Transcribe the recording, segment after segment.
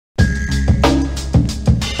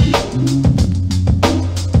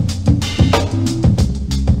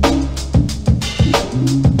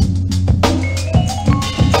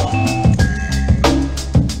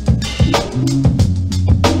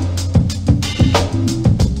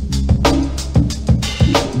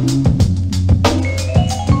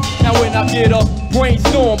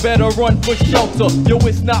Brainstorm, better run for shelter. Yo,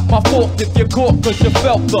 it's not my fault if you're caught cause you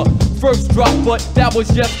felt the first drop, but that was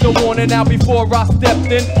just a warning. Now before I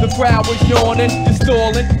stepped in, the crowd was yawning. You're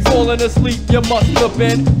stalling, falling asleep, you must have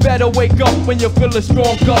been. Better wake up when you feel a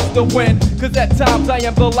strong gust of wind, cause at times I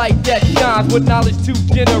am the light that shines with knowledge to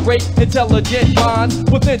generate intelligent minds.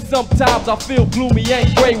 But then sometimes I feel gloomy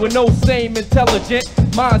and gray with no same intelligent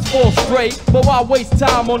minds fall straight. But why waste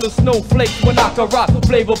time on the snowflakes when I can rock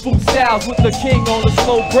flavorful styles with the king on the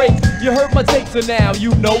slow break? You heard my takes, so now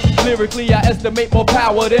you know. Lyrically I estimate more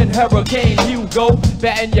power than Hurricane Hugo.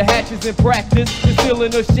 Batting your hatches in practice, the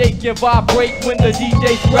ceiling will shake and vibrate when the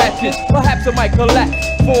DJ scratches. Perhaps I might collapse,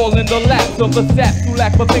 fall in the laps of the saps who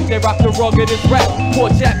lack but think they rock the ruggedest rap. Poor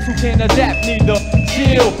chaps who can't adapt, neither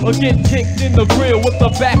chill or get kicked in the grill with the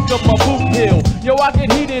back of my boot heel. Yo, I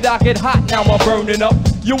get heated, I get hot, now I'm burning up.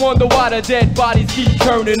 You wonder why the dead bodies keep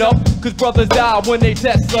turning up, cause brothers die when they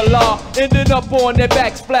test the law, ending up on their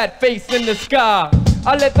backs flat face in the sky.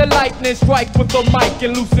 I let the lightning strike with the mic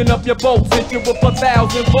and loosen up your bolts, hit you with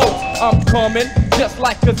 1,000 volts. I'm coming, just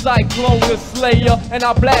like a cyclone, a slayer, and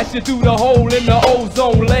I blast you through the hole in the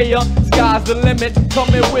ozone layer. Sky's the limit,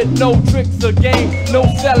 coming with no tricks or games, no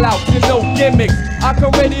sellouts and no gimmicks. I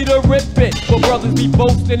come ready to rip it, but brothers be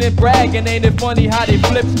boasting and bragging, ain't it funny how they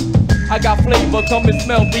flip? I got flavor, come and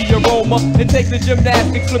smell the aroma, and take the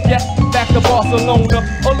gymnastics, flip ya back to Barcelona,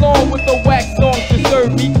 along with the wax songs to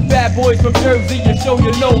serve me. Bad boys from Jersey, you show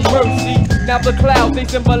you no mercy. Now the clouds, they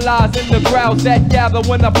symbolize in the crowds that gather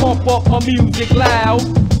when I pump up my music loud.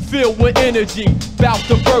 Filled with energy, bout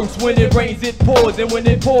to burst. When it rains it pours, and when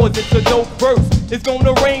it pours it's a dope burst. It's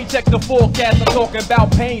gonna rain, check the forecast, I'm talking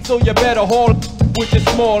about pain, so you better haul with your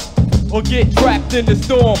small or get trapped in the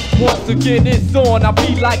storm. Once again it's on, I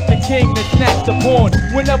be like the king that snatched the pawn.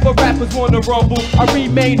 Whenever rappers wanna rumble, I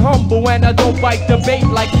remain humble and I don't bite the bait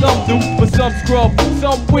like some do. But some scrub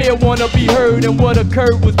somewhere wanna be heard, and what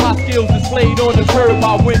occurred was my skills displayed on the curb.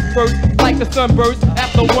 I went first like a sunburst.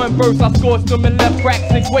 After one verse I scorched them and left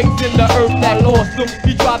cracks and quakes in the earth that lost him.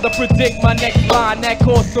 He tried to predict my next line, that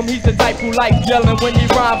cost him. He's the type who likes yelling when he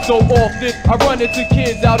rhymes so often. I run into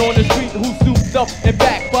kids out on the street who souped up and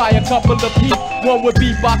backed by a couple of peeps. One would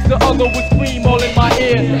beatbox, the other would scream all in my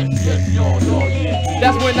ear.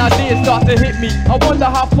 That's when ideas start to hit me. I wonder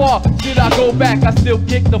how far should I go back? I still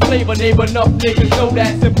kick the flavor, name enough niggas know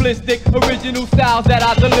that simplistic. Original styles that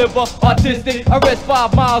I deliver, artistic. I rest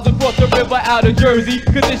 5 miles across the river out of Jersey.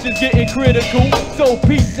 Conditions getting critical, so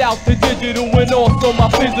peace out to digital and also my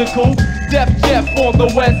physical. Def Jeff on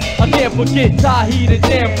the west, I can't forget Tahi the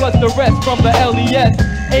Jam plus the rest from the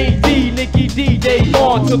LES. AD, Nicky D, Dave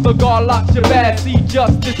on to the Garlock, Shabazz, C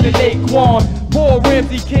Justice and Aquan. Poor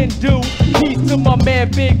Ramsey can do. Peace to my man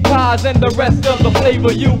Big Pies and the rest of the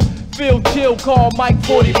flavor you feel chill. Call Mike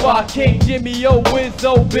 45 King, Jimmy O,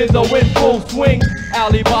 Wizzo, Bizzo in full swing.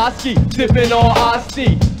 Ali Bosky, sipping on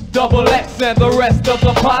Iced, Double X and the rest of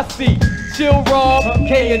the posse. Chill Rob,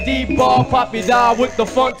 K&D Bar, Poppy Die with the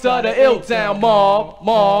funk to the Ill Town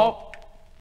mob.